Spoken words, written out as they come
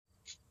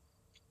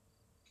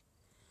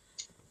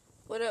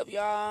What up,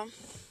 y'all?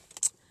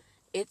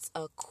 It's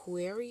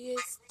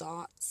Aquarius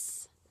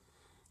Thoughts,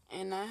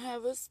 and I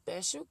have a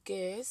special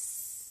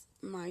guest,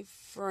 my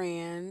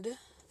friend.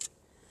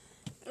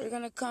 We're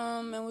gonna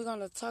come and we're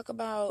gonna talk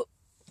about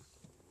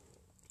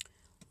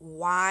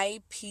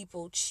why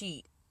people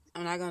cheat.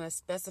 I'm not gonna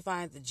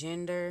specify the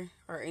gender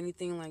or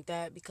anything like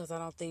that because I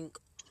don't think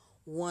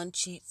one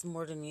cheats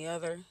more than the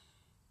other.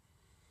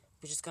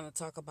 We're just gonna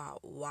talk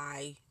about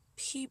why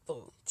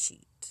people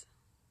cheat.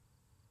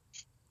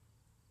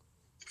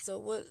 So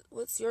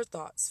what's your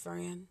thoughts,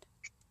 friend?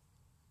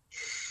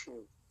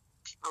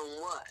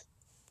 On what?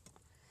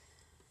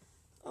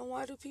 On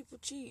why do people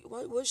cheat?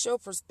 What's your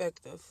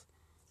perspective?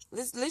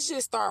 Let's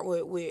just start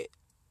with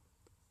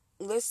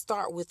let's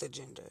start with the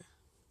gender.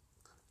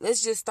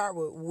 Let's just start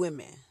with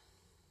women.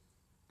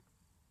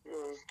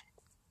 Well,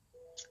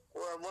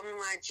 a woman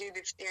might cheat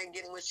if she ain't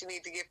getting what she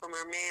needs to get from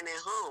her man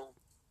at home,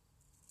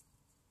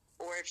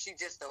 or if she's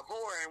just a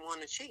whore and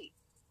want to cheat.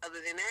 Other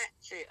than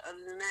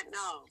that,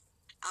 no,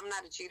 I'm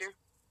not a cheater.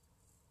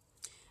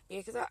 Yeah,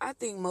 because I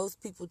think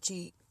most people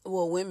cheat.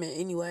 Well, women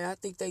anyway. I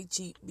think they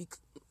cheat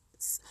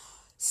because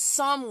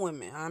some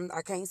women.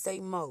 I can't say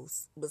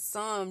most, but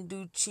some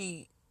do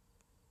cheat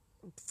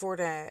for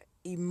that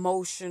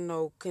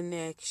emotional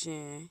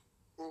connection,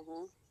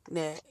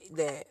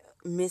 that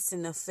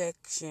missing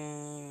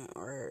affection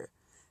or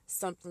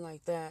something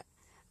like that.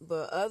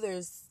 But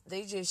others,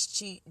 they just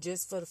cheat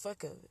just for the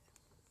fuck of it.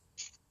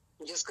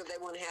 Just because they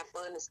want to have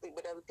fun and sleep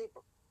with other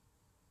people.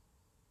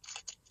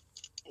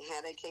 And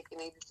have their cake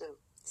and eat it too.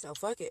 So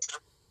fuck it.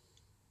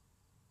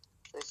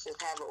 Let's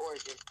just have an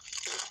orgy.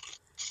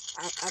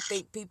 I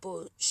think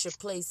people should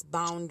place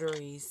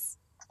boundaries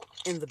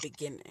in the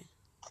beginning.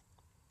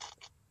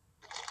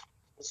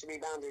 It should be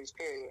boundaries,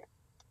 period.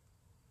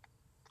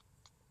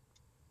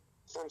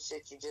 Some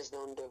shit you just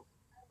don't do.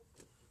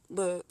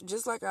 But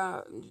just like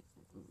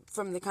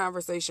from the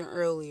conversation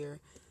earlier,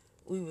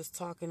 we was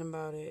talking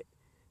about it.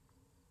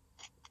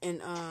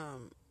 And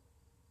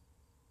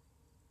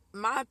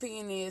my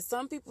opinion is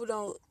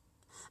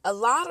a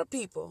lot of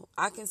people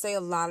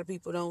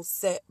don't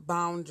set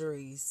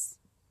boundaries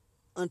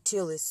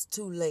until it's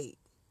too late.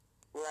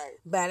 Right.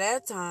 By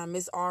that time,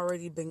 it's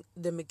already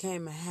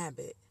became a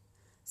habit.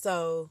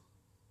 So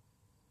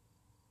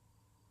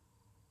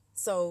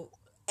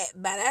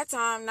by that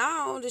time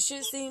now, the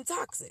shit seems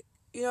toxic,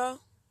 you know?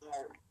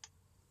 Right.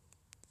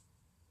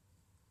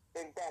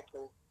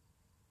 Exactly.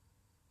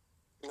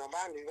 No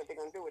boundaries, but they're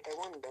gonna do what they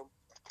want to do.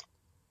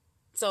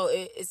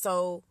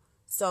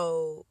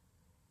 So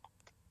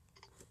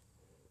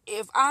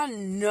if I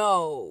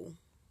know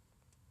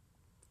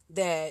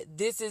that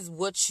this is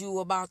what you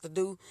about to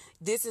do,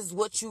 this is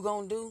what you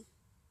gonna do,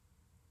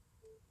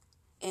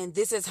 and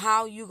this is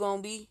how you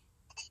gonna be,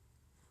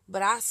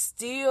 but I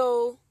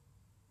still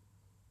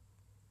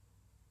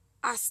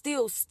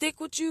stick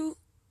with you.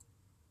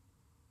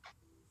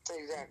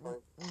 Exactly.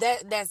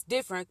 That's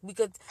different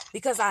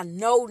because I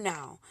know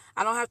now.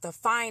 I don't have to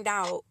find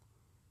out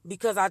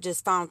because I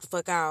just found the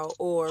fuck out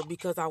or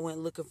because I went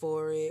looking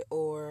for it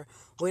or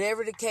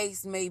whatever the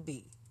case may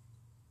be.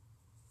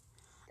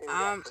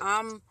 Exactly.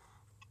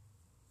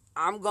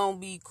 I'm gonna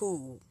be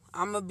cool.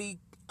 I'm gonna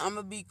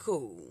be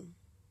cool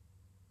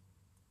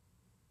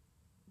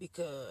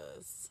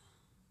because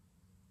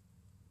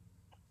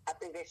I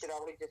think they should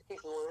always just keep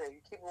it 100. You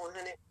keep it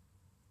 100.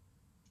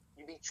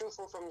 You be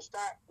truthful from the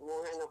start. You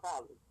won't have no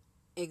problem.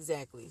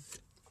 exactly.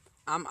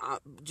 I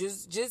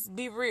just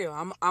be real.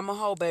 I'm a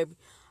hoe, baby.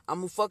 I'm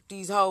gonna fuck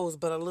these hoes,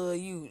 but I love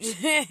you,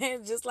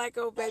 just like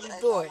on baby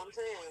That's boy. all I'm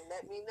saying.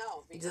 Let me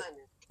know. Be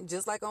honest.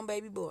 Just like on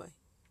baby boy.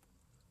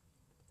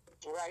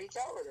 Right? He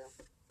told her.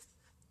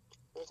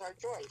 It's her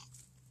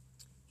choice.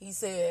 He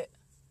said,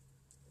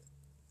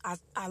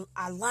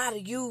 I lie to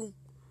you,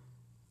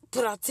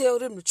 but I tell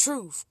them the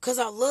truth, cause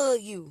I love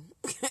you.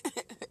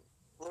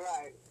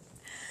 Right.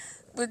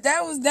 But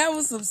that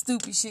was some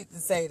stupid shit to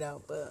say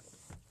though. But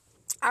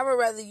I would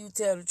rather you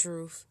tell the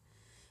truth,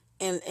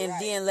 and Right.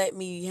 then let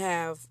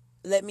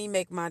me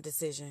make my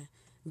decision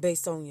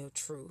based on your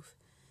truth.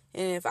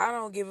 And if I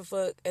don't give a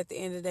fuck at the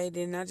end of the day,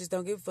 then I just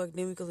don't give a fuck.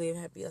 Then we can live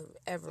happy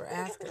ever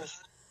after.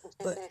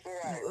 But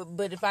Right.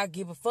 but if I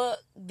give a fuck,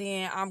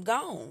 then I'm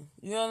gone.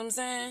 You know what I'm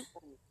saying?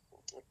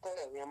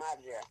 I'm out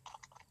of there.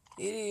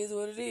 It is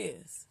what it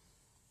is.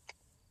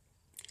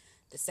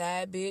 The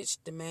side bitch,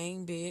 the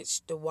main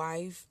bitch, the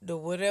wife, the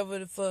whatever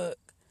the fuck,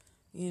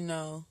 you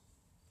know.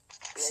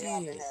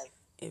 Shit.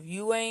 If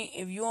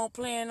you don't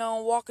plan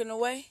on walking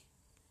away,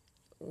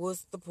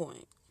 what's the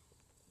point?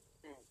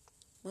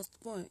 What's the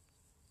point?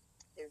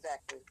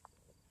 Exactly.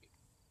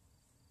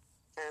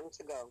 Time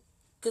to go.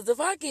 Because if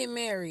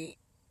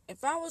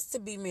I was to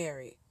be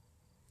married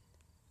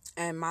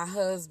and my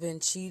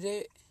husband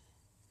cheated,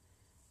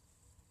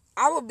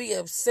 I would be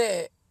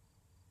upset.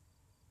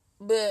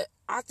 But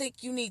I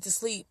think you need to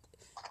sleep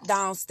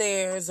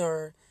downstairs,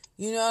 or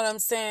you know what I'm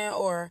saying?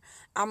 Or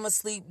I'm going to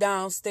sleep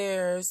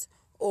downstairs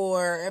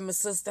or at my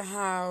sister's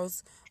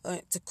house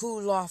to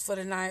cool off for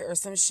the night or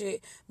some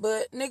shit.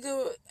 But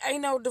nigga,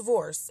 ain't no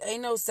divorce.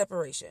 Ain't no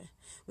separation.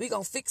 We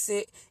gonna fix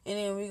it, and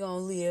then we gonna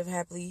live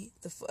happily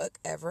the fuck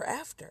ever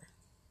after.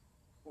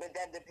 But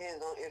that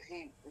depends on if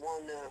he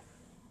wanna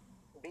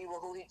be with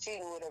who he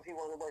cheating with, or if he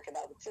wanna work it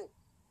out with you.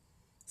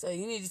 So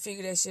you need to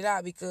figure that shit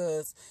out,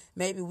 because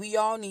maybe we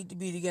all need to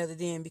be together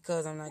then,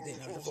 because I'm not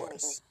getting a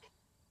divorce.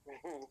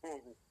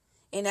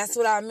 And that's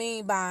what I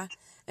mean by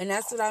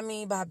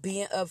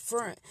being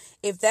upfront.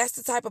 If that's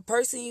the type of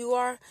person you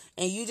are,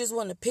 and you just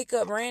want to pick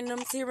up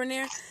randoms here and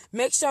there,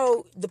 make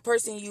sure the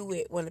person you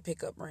with want to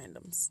pick up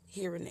randoms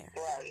here and there.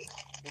 Right.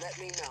 Let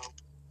me know.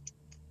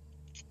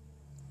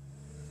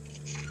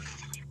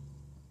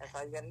 That's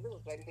all you gotta do.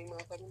 Is let me know.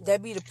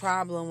 That be the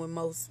problem with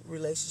most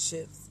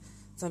relationships.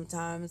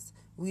 Sometimes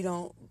we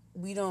don't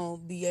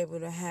be able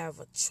to have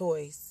a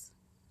choice.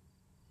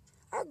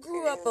 I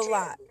grew up a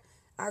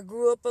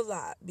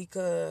lot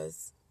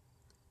because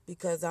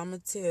I'm gonna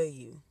tell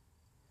you,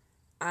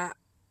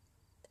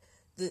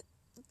 the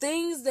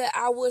things that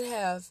I would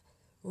have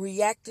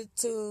reacted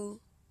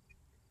to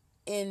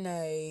in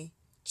a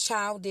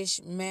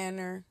childish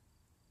manner,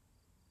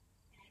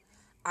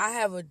 I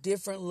have a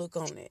different look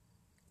on it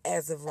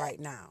as of right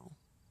now.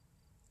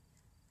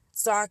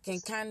 So I can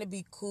kind of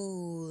be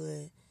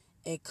cool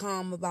and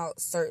calm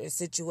about certain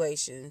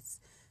situations.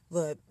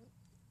 But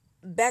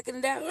back in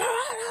the day,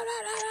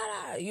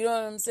 you know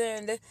what I'm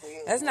saying?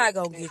 That's not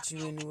going to get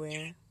you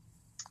anywhere.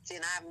 See,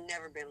 and I've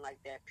never been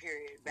like that,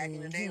 period. Back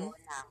in the day or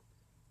now.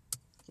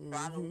 So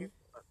I don't give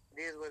a fuck.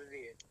 It is what it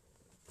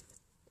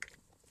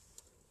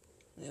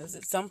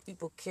is. Some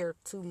people care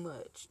too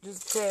much.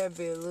 Just a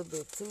little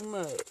bit too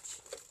much.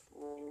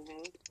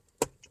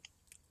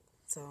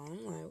 So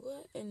I'm like,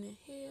 what in the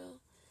hell?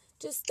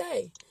 Just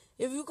stay.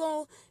 If you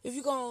gonna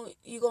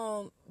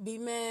be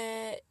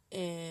mad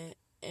and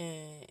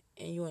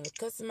you wanna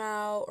cuss him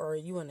out, or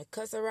you wanna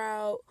cuss her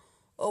out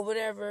or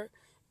whatever,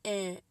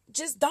 and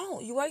just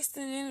don't. You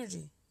wasting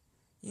energy.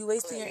 You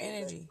wasting your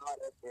energy.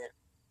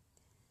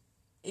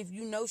 If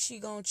you know she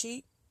gonna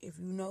cheat, if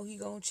you know he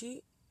gonna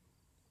cheat,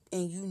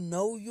 and you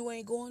know you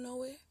ain't going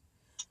nowhere,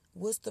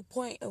 what's the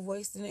point of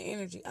wasting the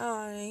energy?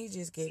 He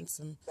just getting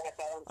some.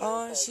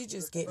 She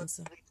just getting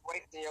some.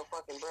 Wasting your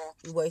fucking breath.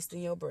 You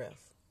wasting your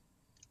breath.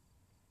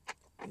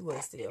 You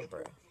wasting your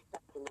breath.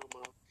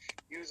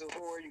 You's a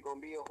whore. You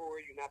gonna be a whore.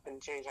 You're not gonna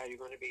change how you're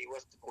gonna be.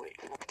 What's the point?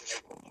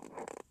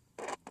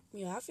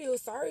 Yeah, I feel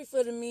sorry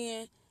for the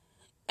men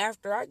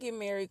after I get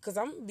married, because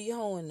I'm gonna be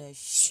hoeing the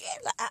shit.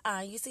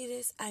 Like, you see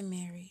this? I'm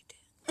married.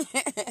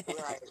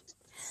 Right.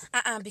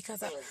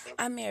 Because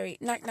I'm married.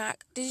 Knock,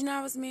 knock. Did you know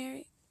I was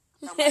married?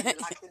 Somebody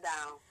locked it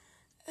down.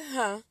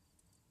 Huh?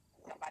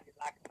 Somebody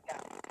locked it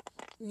down.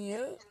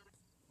 Yeah.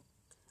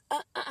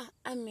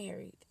 I'm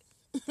married.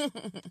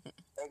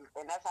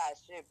 And that's how it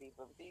should be.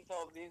 But these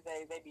hoes these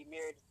days, they be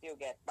married and still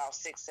got about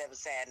 6, 7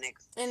 sad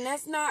niggas. And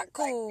that's not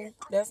cool.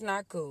 That's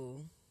not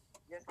cool.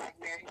 Just like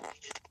married,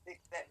 6,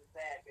 7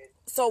 sad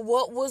bitches. So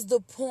what was the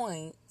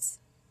point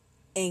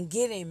in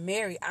getting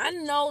married? I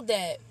know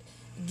that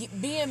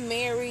being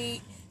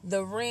married,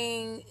 the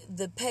ring,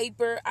 the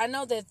paper, I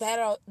know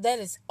that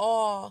is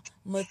all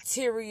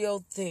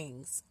material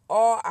things,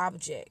 all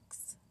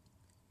objects.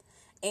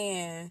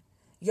 And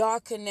y'all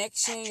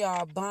connection,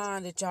 y'all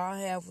bond that y'all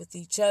have with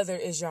each other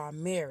is y'all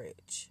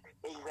marriage.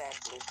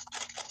 Exactly.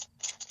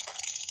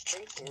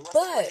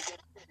 But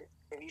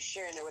if you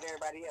sharing it with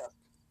everybody else.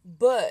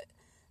 But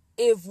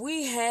if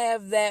we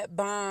have that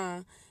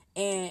bond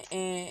and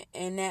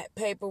that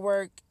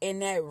paperwork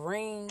and that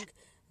ring,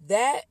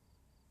 that's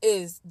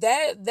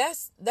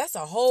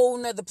a whole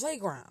nother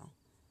playground.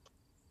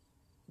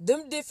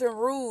 Them different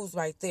rules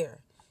right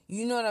there.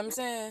 You know what I'm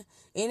saying?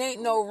 It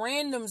ain't no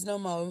randoms no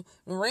more.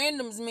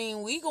 Randoms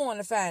mean we going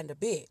to find a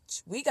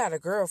bitch. We got a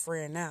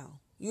girlfriend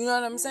now. You know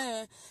what I'm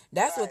saying?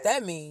 That's what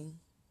that means.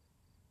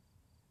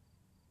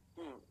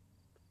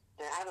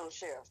 And I don't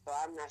share, so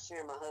I'm not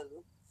sharing my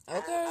husband.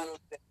 Okay. I don't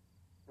share.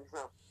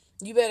 No.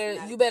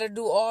 You better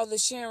do all the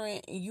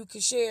sharing you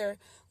can share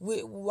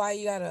with why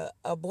you got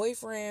a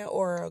boyfriend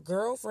or a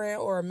girlfriend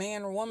or a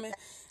man or woman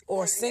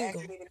or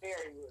single.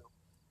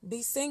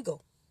 Be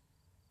single.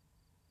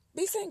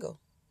 Be single.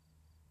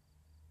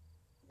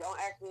 Don't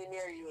ask me to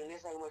marry you, and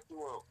this ain't what you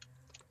want.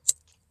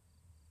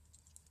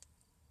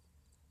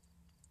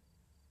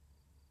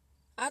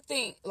 I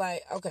think,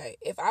 like, okay,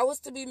 if I was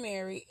to be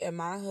married and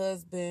my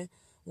husband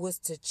was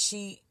to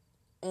cheat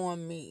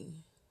on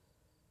me,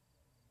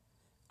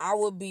 I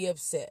would be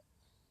upset.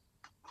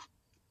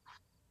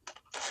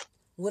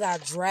 Would I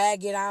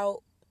drag it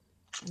out?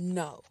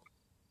 No.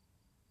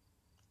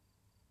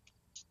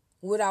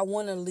 Would I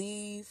want to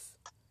leave?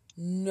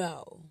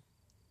 No.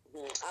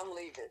 I'm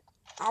leaving.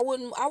 I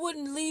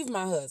wouldn't leave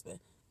my husband.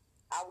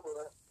 I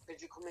would,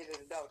 because you committed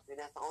adultery.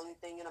 That's the only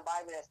thing in the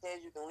Bible that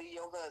says you can leave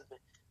your husband.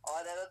 All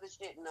that other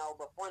shit, no.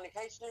 But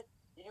fornication,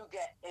 you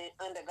get,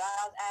 under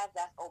God's eyes,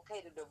 that's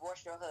okay to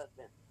divorce your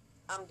husband.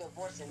 I'm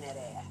divorcing that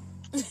ass.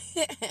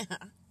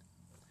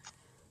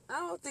 I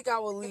don't think I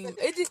will leave.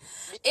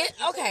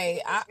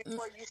 Okay.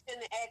 Before you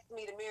shouldn't have asked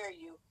me to marry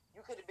you,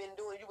 you could have been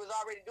doing. You was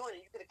already doing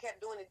it. You could have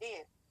kept doing it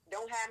then.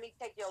 Don't have me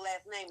take your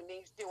last name and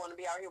then you still want to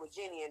be out here with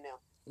Jenny and them.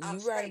 I'm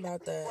You right straight.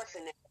 about that.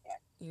 Divorcing that.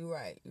 You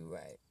right. You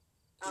right.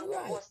 I'm You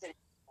right. divorcing.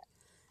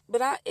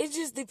 But it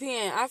just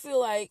depends. I feel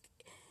like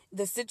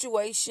the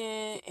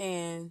situation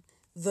and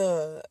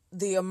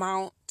the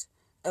amount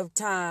of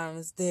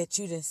times that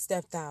you done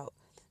stepped out,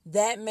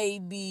 that may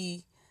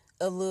be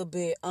a little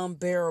bit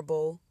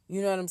unbearable.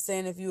 You know what I'm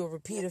saying? If you're a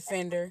repeat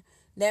offender,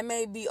 that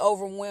may be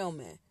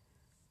overwhelming.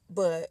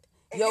 But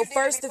If your you did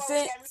first it before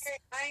we got offense,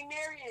 married, I ain't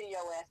marrying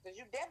your ass because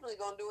you definitely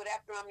gonna do it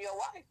after I'm your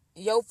wife.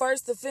 your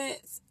first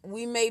offense,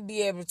 we may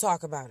be able to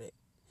talk about it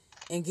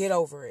and get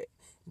over it.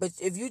 But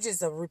if you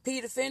just a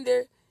repeat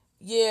offender,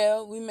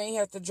 yeah, we may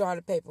have to draw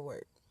the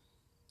paperwork.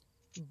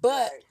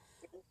 But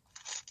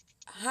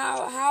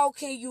Right. how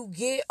can you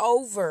get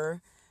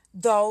over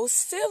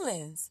those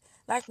feelings?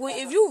 Like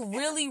if you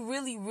really,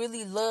 really,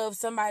 really love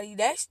somebody,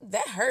 that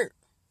hurt.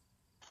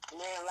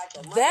 Man,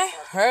 like a That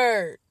motherfucker.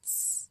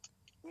 hurts.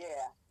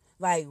 Yeah.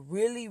 Like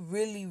really,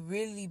 really,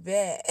 really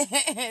bad.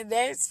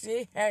 That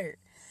shit hurt.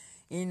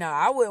 You know,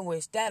 I wouldn't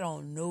wish that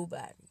on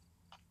nobody.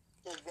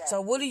 Exactly.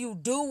 So what do you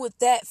do with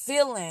that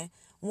feeling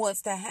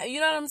once that you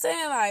know what I'm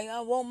saying? Like,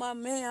 I want my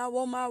man, I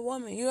want my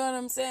woman. You know what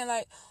I'm saying?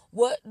 Like,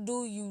 what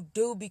do you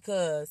do?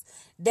 Because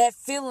that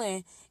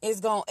feeling is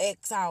going to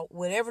X out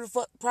whatever the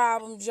fuck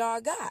problems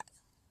y'all got.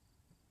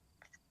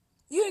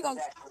 You ain't going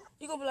to, Exactly.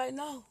 you going to be like,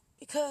 no,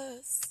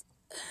 because,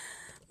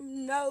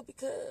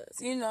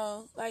 you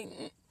know, like,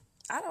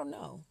 I don't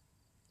know.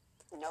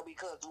 No,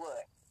 because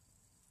what?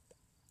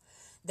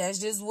 That's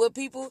just what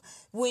people,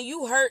 when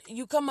you hurt,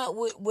 you come up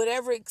with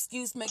whatever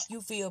excuse make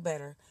you feel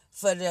better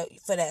for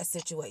that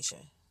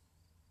situation.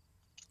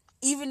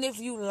 Even if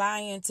you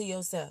lying to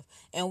yourself.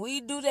 And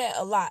we do that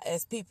a lot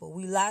as people.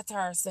 We lie to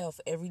ourselves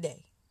every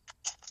day.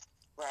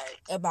 Right.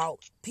 About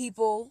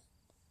people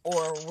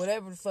or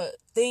whatever the fuck,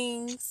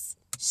 things,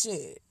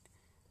 shit.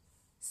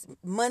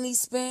 Money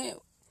spent.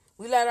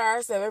 We lie to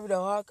ourselves every day.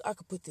 Oh, I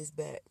could put this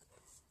back.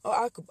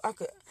 Oh,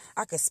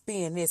 I could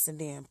spend this and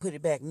then put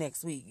it back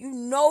next week. You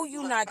know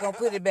you're not gonna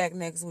put it back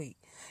next week.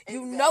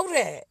 You know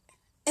that.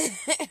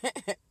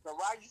 So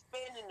why are you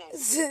spending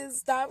that?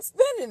 Stop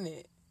spending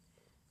it.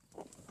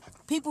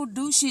 People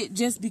do shit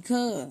just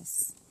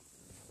because.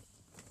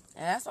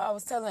 And that's why I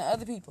was telling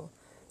other people.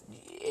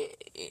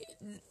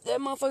 That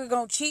motherfucker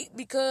gonna cheat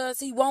because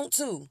he want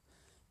to.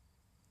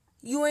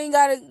 You ain't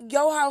gotta.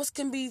 Your house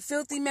can be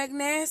filthy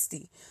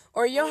McNasty,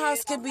 or your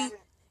house could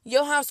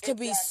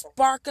be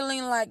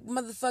sparkling like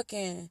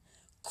motherfucking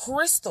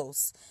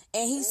crystals,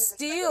 and he's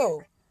still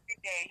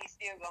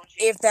gonna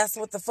cheat. If that's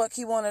what the fuck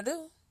he want to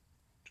do.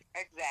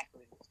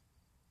 Exactly.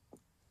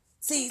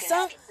 See, you can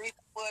some have a threesome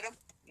with them,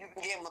 you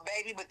can give them a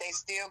baby, but they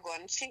still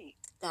gonna cheat.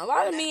 a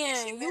lot of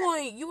men,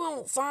 you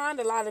won't find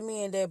a lot of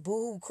men that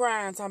boo-hoo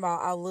crying talking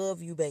about I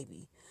love you,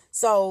 baby.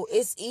 So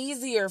it's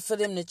easier for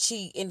them to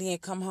cheat and then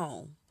come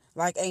home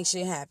like ain't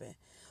shit happened.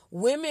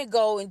 Women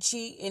go and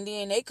cheat and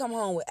then they come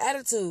home with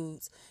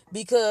attitudes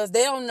because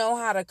they don't know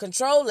how to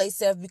control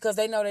themselves because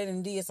they know they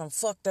done did some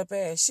fucked up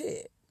ass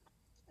shit.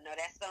 No,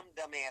 that's some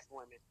dumbass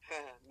women.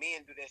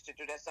 Men do that shit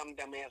too. That's some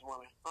dumbass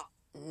women. Huh.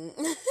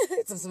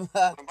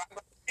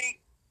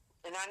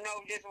 And I know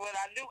just what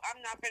I do.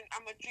 I'm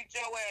gonna treat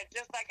your ass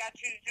just like I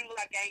treated you,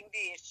 like I ain't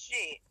did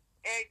shit.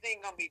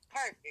 Everything gonna be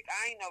perfect.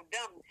 I ain't no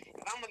dumb.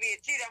 If I'm gonna be a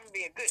cheater, I'm gonna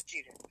be a good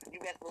cheater. You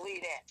best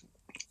believe that.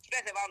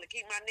 Especially if I'm gonna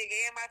keep my nigga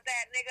and my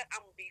fat nigga,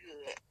 I'm gonna be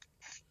good.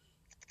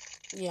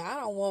 Yeah, I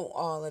don't want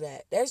all of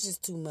that. That's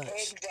just too much.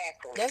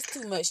 Exactly. That's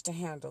too much to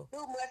handle.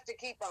 Too much to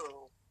keep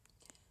on.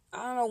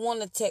 I don't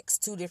want to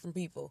text two different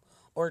people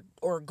or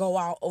go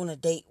out on a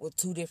date with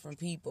two different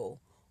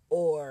people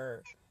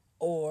or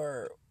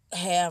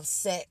have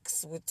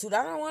sex with two.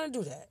 I don't want to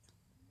do that.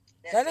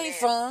 That ain't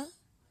fun.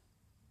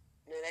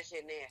 No, that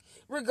shit nasty.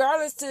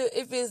 Regardless to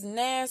if it's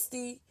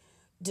nasty,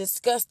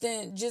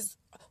 disgusting, just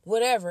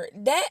whatever.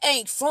 That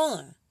ain't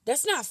fun.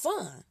 That's not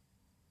fun.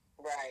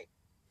 Right.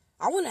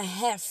 I want to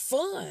have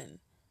fun.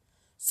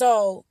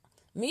 So,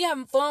 me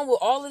having fun with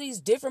all of these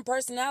different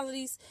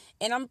personalities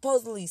and I'm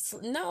supposedly...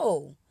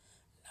 No.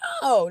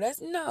 That's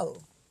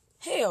no.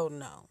 Hell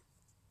no.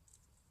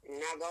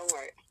 Not gonna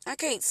work. I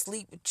can't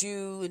sleep with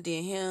you and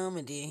then him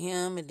and then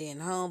him and then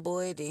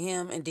homeboy, then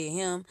him and then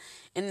him.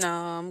 And no,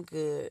 I'm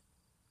good.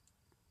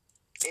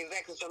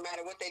 Exactly. So no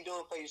matter what they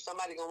doing for you,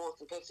 somebody gonna want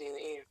some pussy in the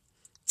end.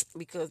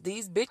 Because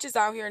these bitches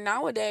out here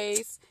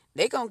nowadays,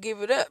 they gonna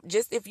give it up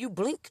just if you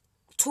blink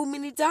too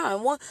many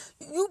times.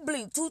 You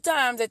blink 2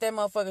 times at that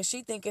motherfucker,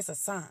 she think it's a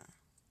sign.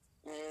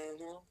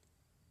 Mm-hmm.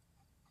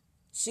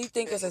 She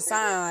think it's a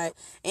sign, like,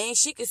 and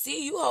she can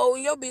see you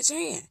holding your bitch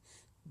hand.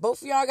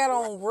 Both of y'all got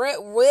on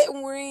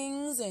wedding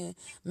rings and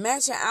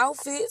matching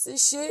outfits and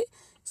shit.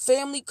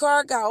 Family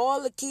car, got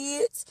all the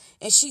kids,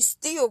 and she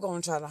still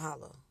gonna try to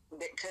holler.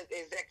 Because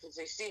exactly,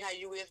 so see how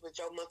you is with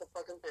your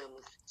motherfucking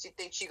family. She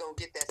thinks she gonna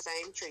get that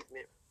same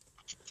treatment.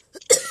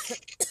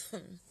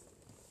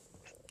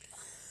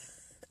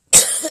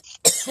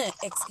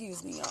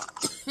 Excuse me, y'all.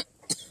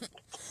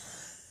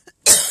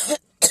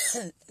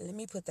 Let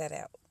me put that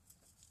out.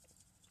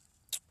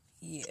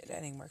 Yeah,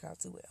 that ain't work out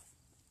too well.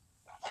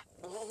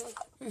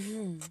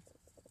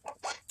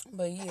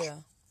 But yeah,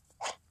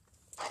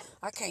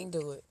 I can't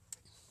do it.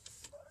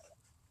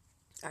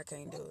 I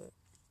can't do it.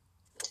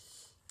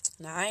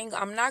 Now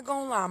I'm not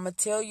gonna lie. I'm gonna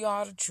tell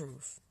y'all the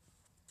truth.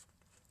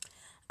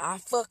 I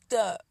fucked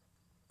up.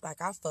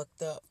 Like I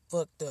fucked up.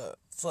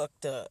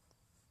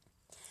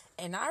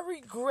 And I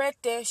regret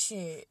that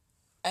shit.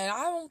 And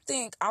I don't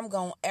think I'm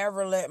gonna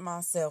ever let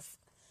myself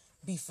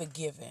be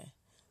forgiven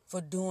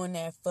for doing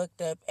that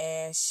fucked up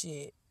ass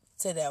shit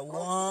to that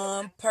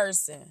one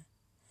person.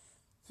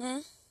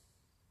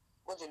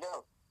 What'd you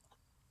do?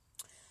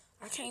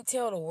 I can't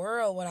tell the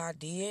world what I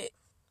did.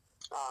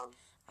 Um,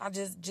 I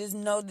just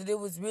know that it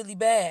was really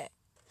bad.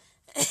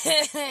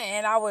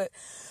 And I would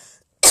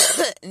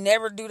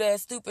never do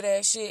that stupid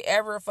ass shit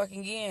ever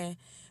fucking again,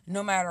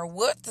 no matter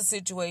what the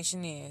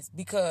situation is,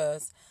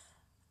 because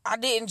I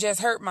didn't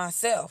just hurt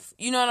myself.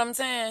 You know what I'm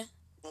saying?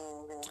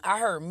 mm-hmm. I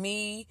hurt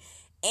me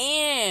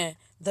and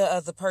the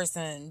other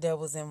person that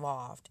was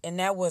involved, and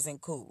that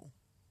wasn't cool.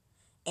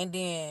 And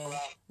then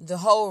the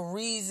whole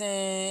reason,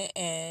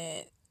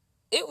 and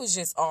it was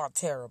just all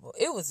terrible.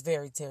 It was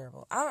very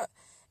terrible.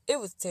 It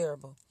was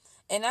terrible.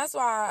 And that's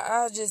why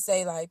I just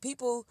say, like,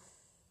 people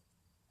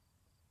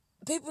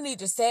need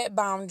to set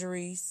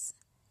boundaries,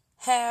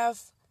 have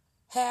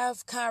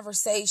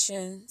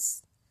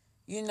conversations,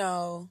 you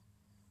know,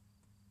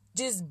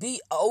 just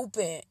be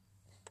open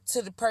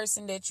to the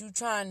person that you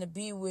trying to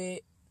be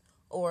with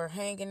or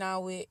hanging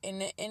out with,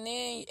 and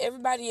then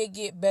everybody will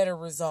get better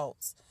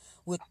results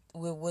with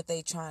what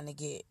they trying to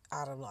get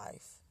out of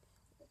life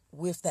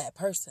with that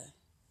person.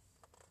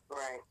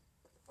 Right.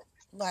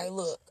 Like,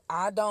 look,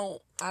 I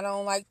don't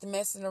like the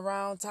messing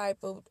around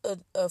type of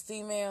a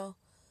female.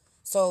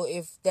 So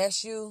if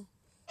that's you,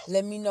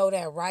 let me know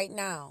that right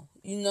now.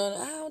 You know,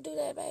 I don't do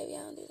that, baby.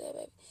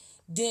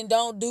 Then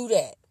don't do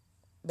that,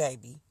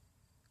 baby.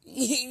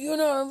 You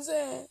know what I'm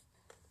saying?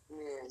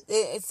 Yeah.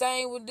 It's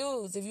same with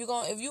dudes. If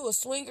you a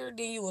swinger,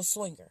 then you a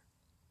swinger.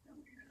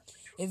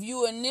 If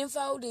you a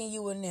nympho, then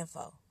you a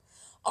nympho.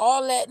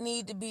 All that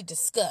need to be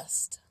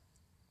discussed.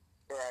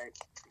 Right.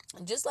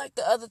 Just like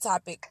the other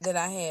topic that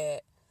I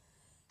had,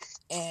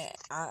 and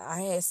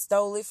I had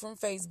stole it from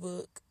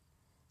Facebook,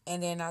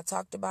 and then I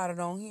talked about it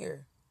on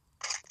here.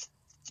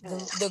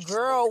 The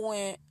girl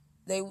went.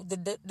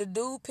 The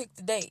dude picked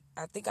the date.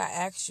 I think I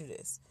asked you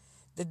this.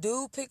 The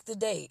dude picked the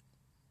date.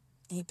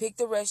 He picked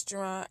the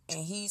restaurant,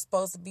 and he's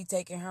supposed to be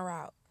taking her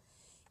out.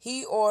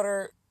 He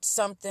ordered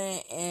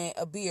something and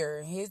a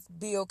beer. His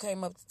bill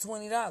came up to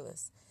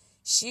 $20.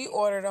 She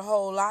ordered a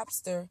whole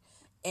lobster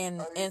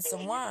and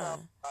some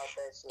wine,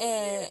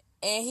 and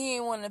he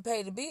didn't want to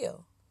pay the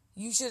bill.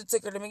 You should have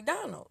took her to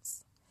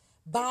McDonald's.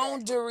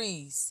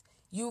 Boundaries.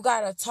 You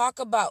gotta talk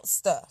about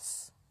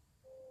stuff.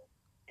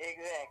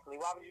 Exactly.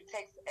 Why would you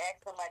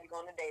ask somebody to go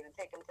on a date and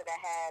take them to that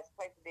high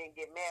place and then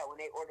get mad when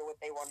they order what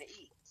they want to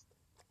eat?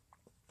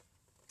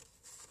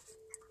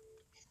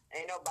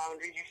 Ain't no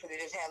boundaries. You should have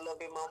just had a little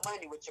bit more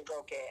money with your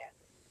broke ass.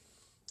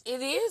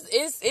 It is.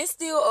 It's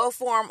still a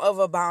form of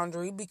a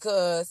boundary,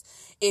 because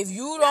if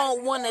you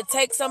don't want to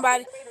take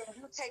somebody,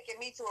 you taking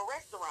me to a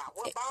restaurant.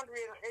 What boundary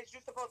is you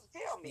supposed to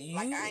tell me?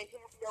 Like I ain't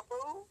paying for your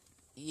food?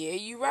 Yeah,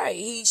 you're right.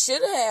 He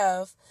should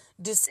have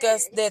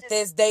discussed that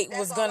this date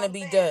was gonna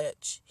be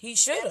Dutch. He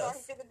should have. That's all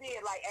he should have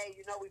did. Like, hey,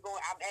 we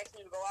going. I'm asking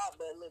you to go out,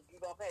 but look, you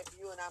gonna pay for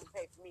you and I'm gonna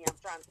pay for me. I'm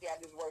trying to see how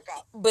this work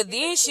out. But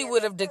then she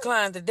would have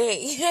declined the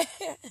date.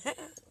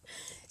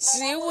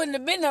 She wouldn't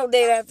have been no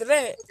date after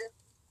that.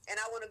 And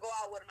I want to go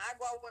out with him. I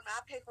go out with him.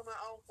 I pay for my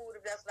own food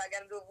if that's what I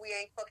got to do. If we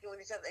ain't fucking with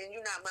each other, and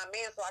you're not my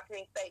man, so I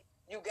can't say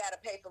you got to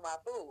pay for my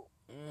food.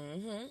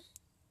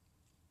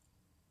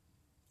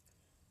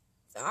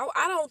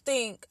 I don't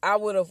think I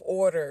would have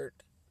ordered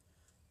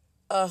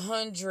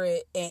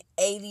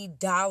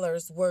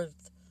 $180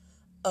 worth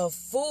of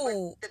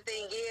food. But the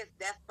thing is,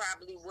 that's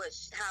probably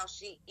how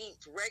she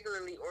eats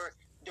regularly, or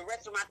the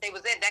restaurant they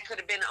was at. That could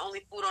have been the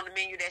only food on the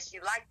menu that she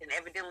liked, and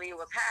evidently it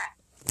was high.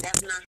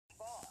 That's not her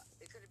fault.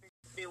 It could have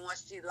been what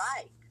she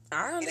liked.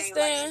 I understand.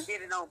 It ain't like she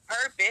did it on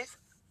purpose.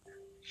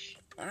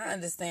 I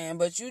understand,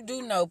 but you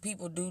do know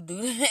people do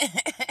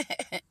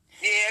that.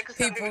 Yeah, because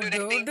people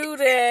do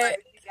that.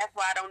 That's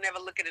why I don't never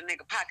look at a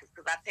nigga pockets,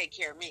 because I take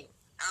care of me.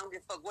 I don't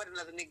give a fuck what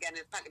another nigga got in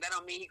his pocket. That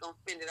don't mean he gonna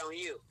spend it on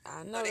you.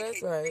 I know, so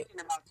that's right. They can't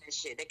be about that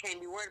shit. They can't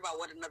be worried about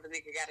what another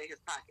nigga got in his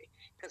pocket,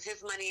 because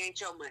his money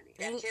ain't your money.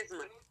 That's his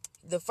money.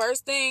 The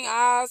first thing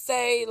I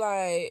say,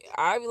 like,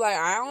 I be like,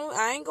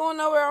 I ain't going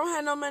nowhere. I don't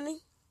have no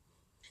money.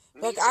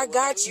 Like, I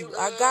got you.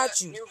 I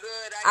got you. You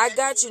good. I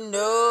got you.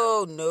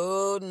 No,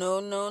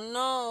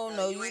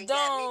 you ain't don't.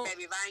 Got me,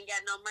 baby. If I ain't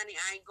got no money,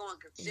 I ain't going,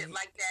 because shit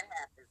like that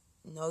happens.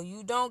 No,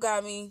 you don't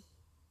got me.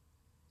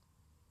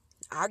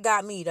 I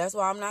got me. That's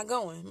why I'm not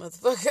going,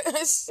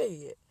 motherfucker.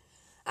 Shit.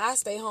 I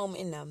stay home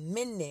in a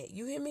minute.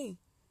 You hear me?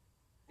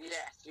 Yes.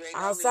 You ain't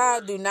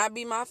outside do not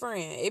be my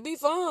friend. It be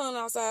fun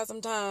outside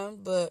sometimes,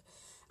 but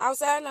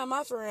outside not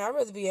my friend. I'd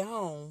rather be at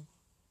home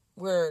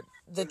where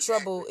the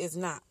trouble is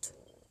not.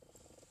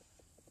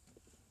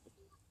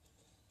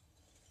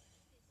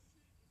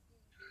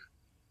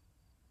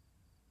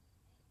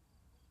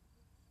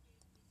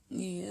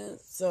 Yeah,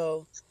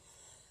 so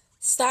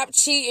stop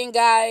cheating,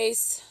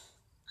 guys.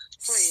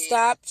 Please.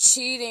 Stop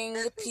cheating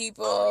Only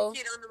people.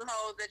 cheat on them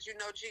hoes that you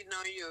know cheating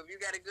on you. If you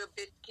got a good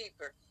bitch, keep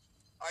her.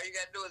 All you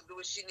gotta do is do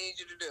what she needs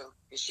you to do.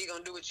 And she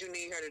gonna do what you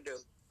need her to do.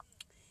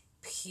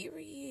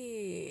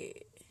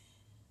 Period.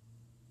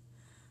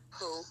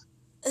 Cool.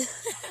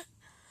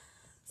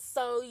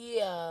 So,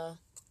 yeah,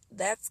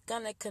 that's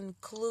gonna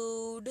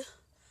conclude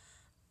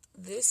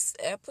this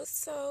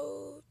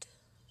episode.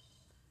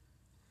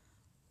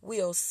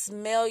 We'll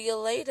smell you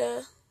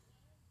later.